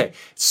 Okay,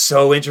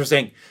 so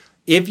interesting.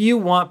 If you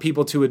want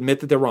people to admit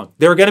that they're wrong,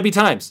 there are going to be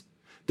times.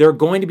 There are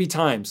going to be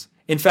times.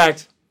 In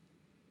fact,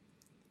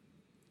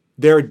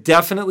 there are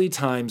definitely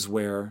times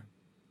where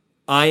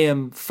I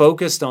am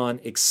focused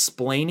on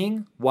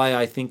explaining why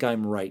I think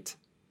I'm right.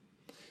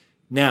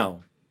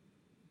 Now,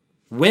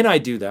 when I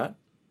do that,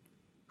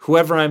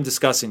 whoever I'm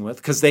discussing with,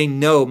 because they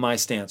know my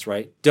stance,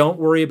 right? Don't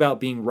worry about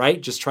being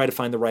right. Just try to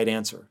find the right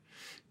answer.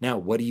 Now,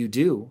 what do you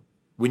do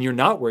when you're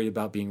not worried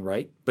about being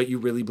right, but you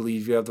really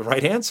believe you have the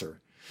right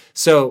answer?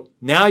 So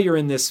now you're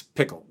in this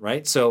pickle,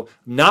 right? So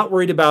not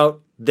worried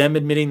about them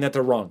admitting that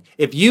they're wrong.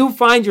 If you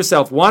find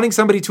yourself wanting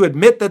somebody to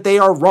admit that they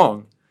are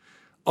wrong,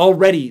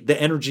 already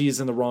the energy is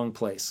in the wrong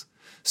place.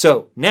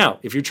 So now,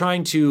 if you're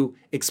trying to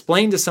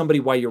explain to somebody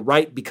why you're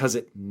right because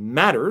it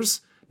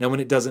matters, now when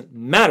it doesn't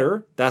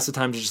matter, that's the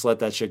time to just let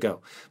that shit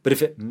go. But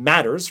if it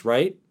matters,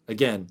 right?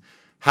 Again,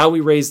 how we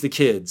raise the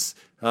kids,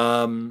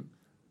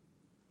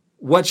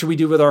 what should we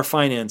do with our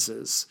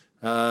finances,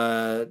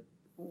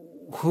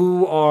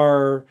 who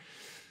are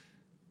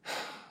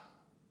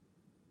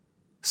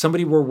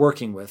somebody we're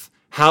working with,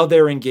 how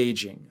they're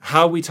engaging,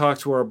 how we talk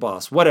to our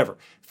boss, whatever.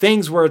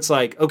 Things where it's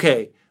like,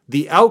 okay,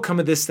 the outcome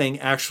of this thing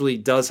actually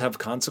does have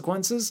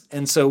consequences,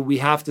 and so we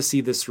have to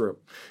see this through.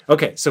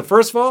 Okay, so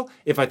first of all,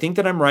 if I think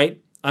that I'm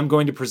right, I'm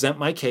going to present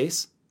my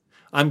case.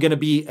 I'm going to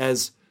be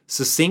as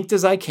succinct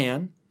as I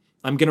can.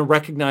 I'm going to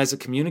recognize that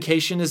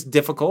communication is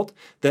difficult,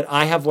 that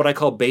I have what I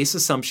call base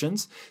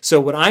assumptions. So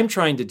what I'm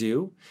trying to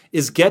do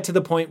is get to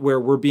the point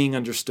where we're being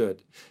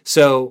understood.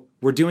 So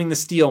we're doing the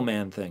steel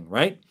man thing,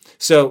 right?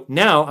 So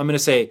now I'm going to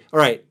say, all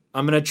right,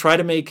 I'm going to try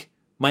to make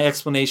my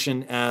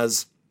explanation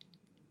as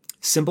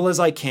simple as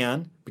I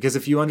can, because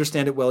if you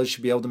understand it well, you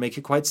should be able to make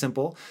it quite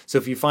simple. So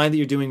if you find that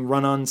you're doing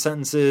run-on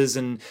sentences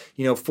and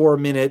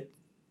 4-minute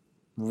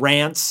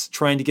rants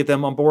trying to get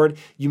them on board,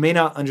 you may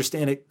not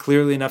understand it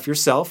clearly enough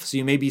yourself. So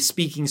you may be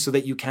speaking so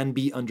that you can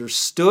be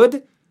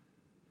understood.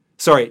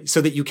 So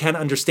that you can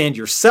understand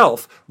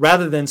yourself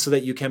rather than so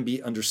that you can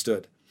be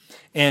understood.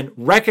 And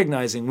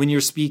recognizing when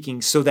you're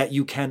speaking so that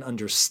you can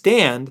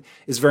understand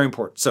is very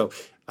important. So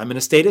I'm going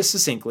to state it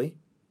succinctly.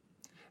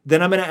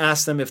 Then I'm going to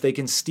ask them if they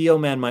can steel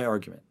man my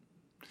argument.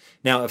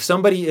 Now, if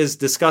somebody is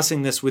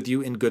discussing this with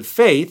you in good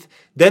faith,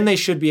 then they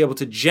should be able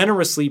to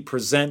generously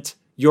present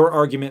your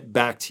argument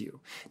back to you.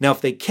 Now,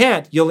 if they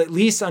can't, you'll at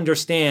least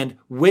understand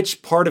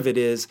which part of it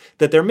is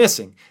that they're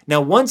missing.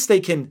 Now, once they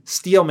can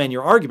steel man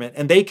your argument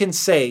and they can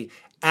say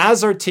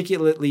as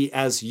articulately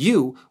as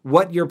you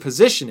what your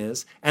position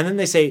is, and then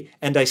they say,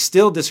 and I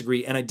still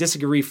disagree, and I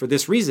disagree for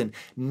this reason,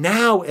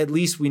 now at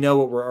least we know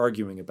what we're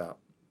arguing about.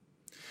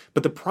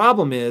 But the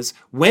problem is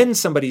when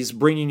somebody's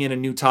bringing in a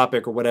new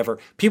topic or whatever,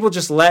 people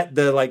just let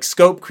the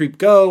scope creep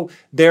go.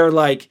 They're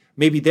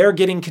maybe they're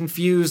getting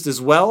confused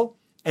as well.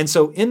 And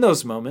so in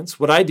those moments,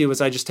 what I do is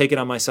I just take it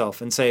on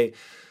myself and say,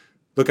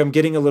 look, I'm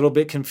getting a little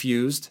bit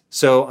confused.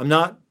 So I'm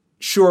not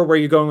sure where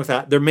you're going with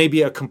that. There may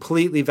be a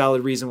completely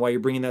valid reason why you're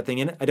bringing that thing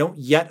in. I don't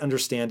yet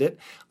understand it.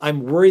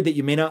 I'm worried that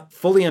you may not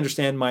fully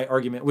understand my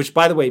argument, which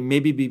by the way,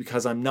 maybe be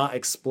because I'm not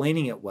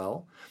explaining it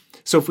well.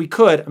 So if we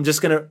could, I'm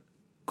just going to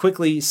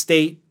quickly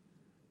state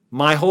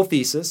my whole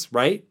thesis,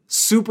 right?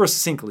 Super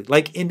succinctly,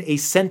 like in a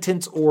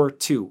sentence or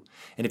two.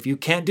 And if you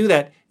can't do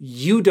that,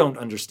 you don't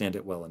understand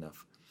it well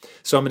enough.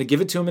 So I'm going to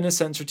give it to him in a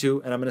sentence or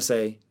two, and I'm going to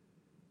say,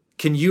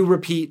 can you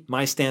repeat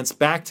my stance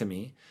back to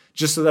me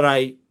just so that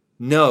I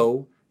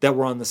know that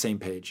we're on the same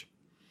page?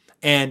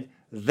 And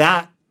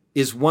that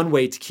is one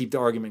way to keep the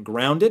argument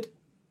grounded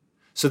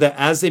so that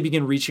as they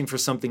begin reaching for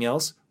something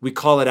else, we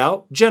call it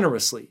out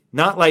generously.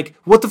 Not like,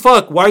 what the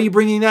fuck? Why are you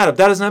bringing that up?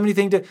 That doesn't have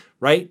anything to,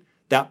 right?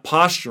 That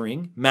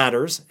posturing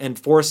matters and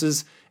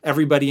forces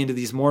everybody into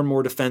these more and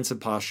more defensive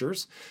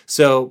postures.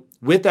 So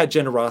with that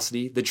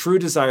generosity, the true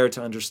desire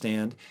to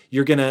understand,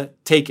 you're going to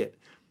take it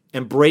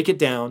and break it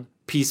down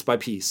piece by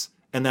piece.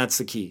 And that's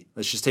the key.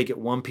 Let's just take it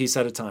one piece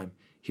at a time.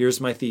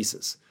 Here's my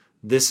thesis.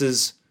 This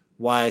is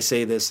why I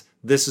say this.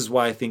 This is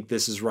why I think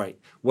this is right.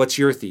 What's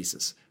your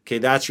thesis? Okay,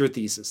 that's your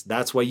thesis.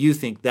 That's why you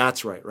think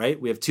that's right, right?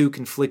 We have two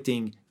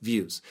conflicting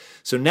views.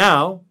 So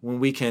now, when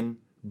we can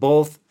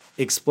both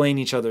explain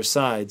each other's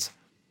sides,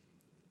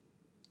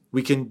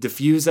 we can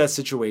diffuse that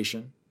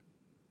situation.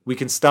 We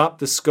can stop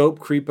the scope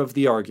creep of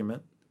the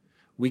argument.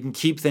 We can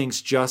keep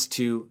things just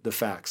to the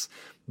facts.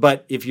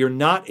 But if you're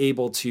not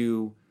able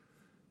to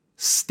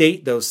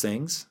state those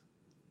things,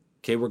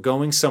 okay, we're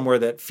going somewhere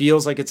that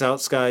feels like it's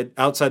outside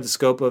the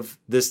scope of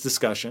this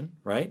discussion,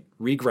 right?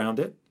 Reground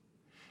it.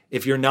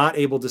 If you're not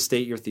able to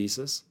state your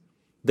thesis,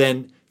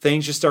 then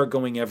things just start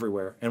going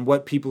everywhere. And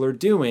what people are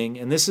doing,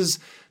 and this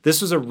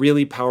was a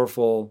really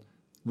powerful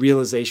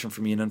realization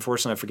for me, and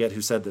unfortunately I forget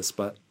who said this,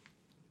 but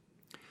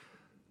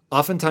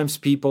oftentimes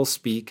people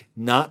speak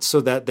not so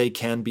that they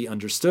can be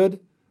understood,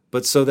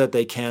 but so that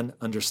they can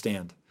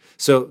understand.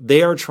 So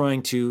they are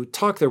trying to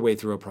talk their way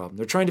through a problem.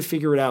 They're trying to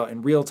figure it out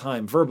in real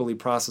time, verbally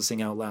processing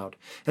out loud.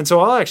 And so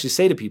I'll actually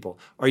say to people,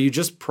 are you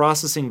just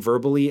processing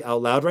verbally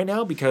out loud right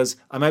now? Because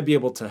I might be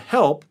able to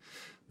help,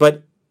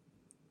 but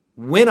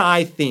when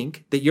I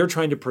think that you're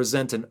trying to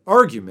present an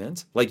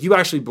argument, like you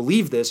actually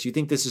believe this, you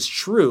think this is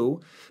true,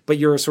 but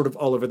you're sort of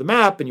all over the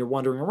map and you're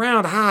wandering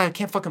around, I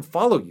can't fucking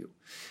follow you.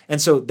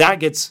 And so that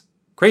gets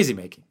crazy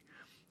making.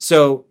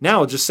 So now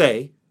I'll just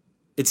say,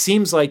 it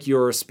seems like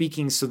you're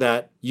speaking so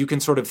that you can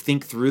sort of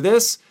think through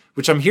this,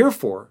 which I'm here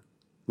for.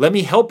 Let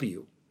me help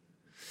you.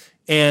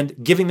 And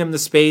giving them the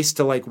space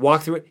to like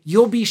walk through it,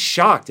 you'll be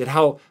shocked at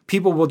how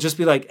people will just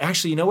be like,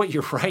 actually, you know what?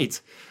 You're right.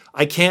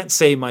 I can't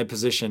say my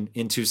position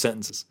in 2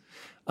 sentences.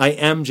 I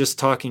am just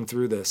talking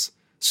through this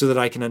so that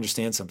I can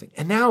understand something.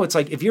 And now it's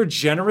like, if you're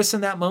generous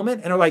in that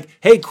moment and are like,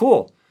 hey,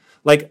 cool.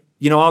 Like,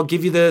 I'll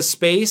give you the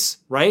space,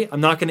 right? I'm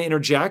not going to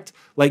interject.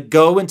 Like,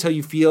 go until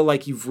you feel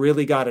like you've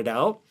really got it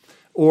out.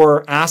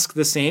 Or ask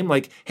the same,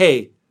 like,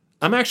 hey,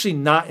 I'm actually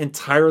not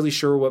entirely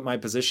sure what my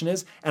position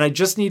is. And I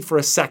just need for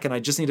a second, I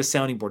just need a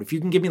sounding board. If you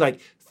can give me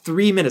like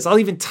 3 minutes, I'll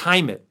even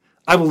time it.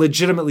 I will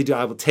legitimately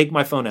I will take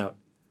my phone out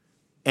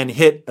and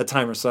hit a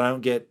timer so I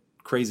don't get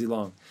crazy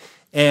long.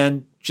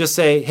 And just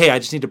say, hey, I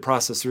just need to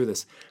process through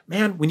this.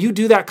 Man, when you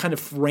do that kind of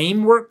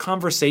framework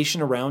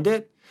conversation around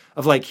it,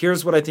 of like,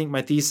 here's what I think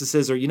my thesis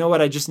is, or you know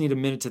what, I just need a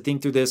minute to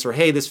think through this, or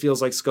hey, this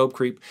feels like scope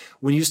creep.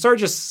 When you start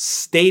just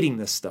stating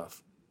this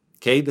stuff,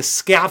 okay, the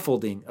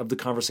scaffolding of the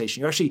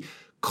conversation, you actually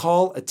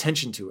call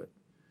attention to it.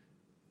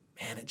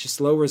 Man, it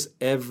just lowers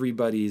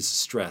everybody's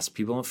stress.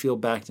 People don't feel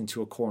backed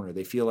into a corner.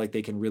 They feel like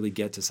they can really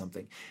get to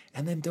something.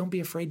 And then don't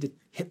be afraid to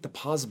hit the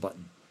pause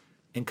button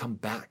and come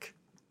back.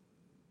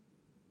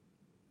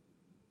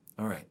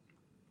 All right.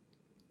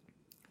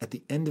 At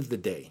the end of the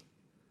day,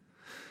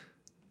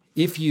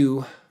 if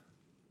you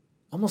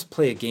almost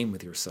play a game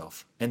with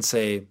yourself and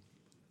say,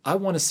 I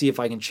want to see if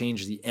I can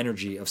change the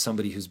energy of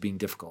somebody who's being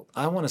difficult.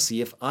 I want to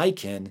see if I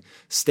can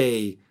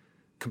stay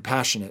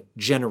compassionate,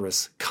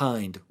 generous,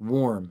 kind,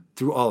 warm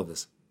through all of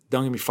this.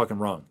 Don't get me fucking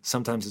wrong.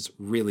 Sometimes it's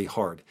really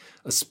hard,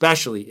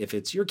 especially if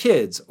it's your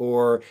kids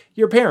or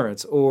your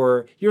parents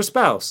or your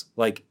spouse.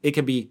 Like, it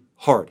can be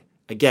hard.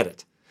 I get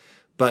it.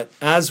 But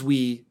as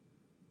we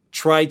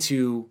try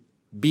to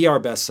be our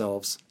best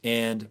selves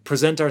and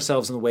present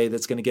ourselves in a way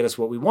that's going to get us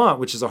what we want,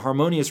 which is a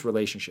harmonious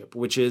relationship,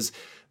 which is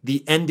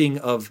the ending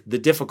of the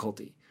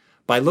difficulty.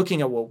 By looking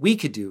at what we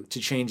could do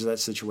to change that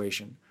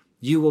situation,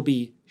 you will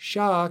be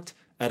shocked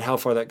at how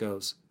far that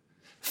goes.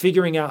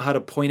 Figuring out how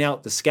to point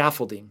out the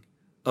scaffolding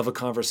of a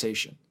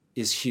conversation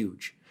is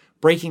huge.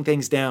 Breaking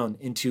things down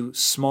into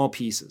small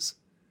pieces.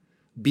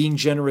 Being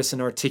generous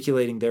in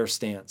articulating their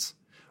stance.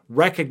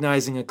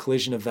 Recognizing a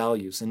collision of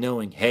values and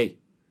knowing, hey,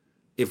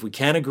 if we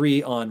can't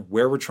agree on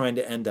where we're trying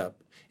to end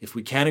up, if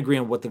we can't agree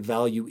on what the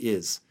value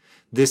is,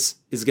 this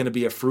is going to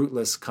be a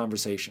fruitless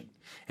conversation.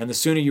 And the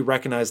sooner you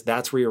recognize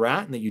that's where you're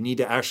at and that you need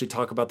to actually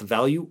talk about the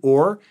value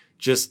or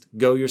just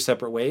go your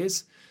separate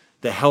ways,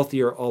 the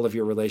healthier all of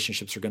your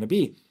relationships are going to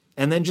be.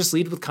 And then just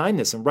lead with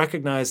kindness and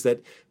recognize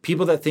that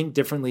people that think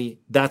differently,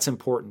 that's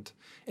important.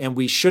 And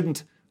we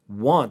shouldn't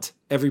want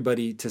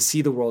everybody to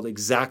see the world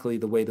exactly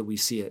the way that we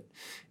see it.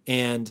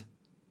 And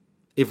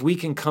if we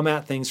can come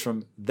at things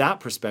from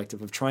that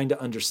perspective of trying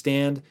to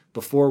understand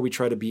before we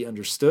try to be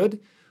understood,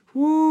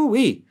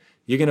 whoo-wee,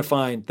 you're going to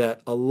find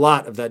that a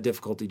lot of that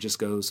difficulty just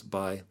goes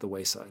by the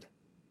wayside.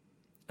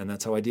 And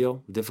that's how I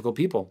deal with difficult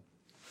people.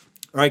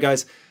 All right,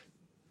 guys.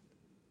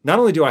 Not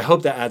only do I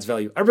hope that adds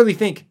value, I really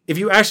think if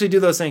you actually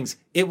do those things,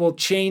 it will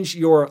change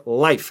your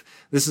life.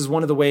 This is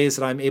one of the ways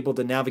that I'm able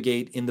to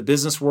navigate in the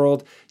business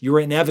world. You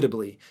are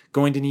inevitably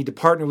going to need to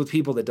partner with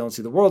people that don't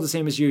see the world the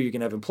same as you. You're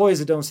going to have employees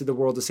that don't see the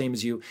world the same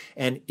as you.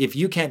 And if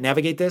you can't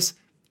navigate this,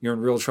 you're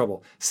in real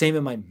trouble. Same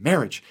in my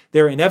marriage.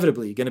 There are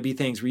inevitably going to be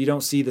things where you don't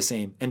see the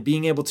same. And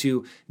being able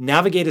to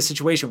navigate a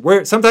situation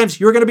where sometimes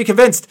you're going to be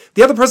convinced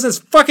the other person is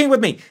fucking with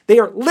me. They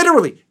are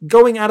literally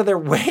going out of their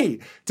way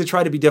to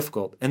try to be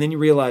difficult. And then you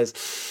realize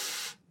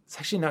it's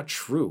actually not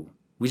true.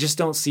 We just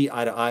don't see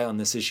eye to eye on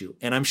this issue.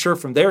 And I'm sure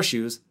from their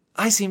shoes,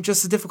 I seem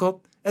just as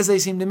difficult as they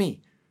seem to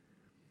me.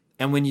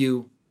 And when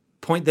you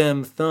point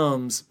them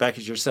thumbs back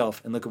at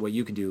yourself and look at what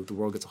you can do. The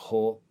world gets a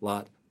whole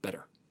lot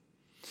better.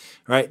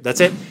 All right,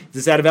 that's it. If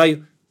this added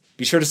value,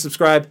 be sure to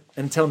subscribe.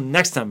 And until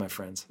next time, my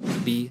friends,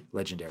 be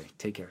legendary.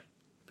 Take care.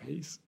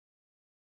 Peace.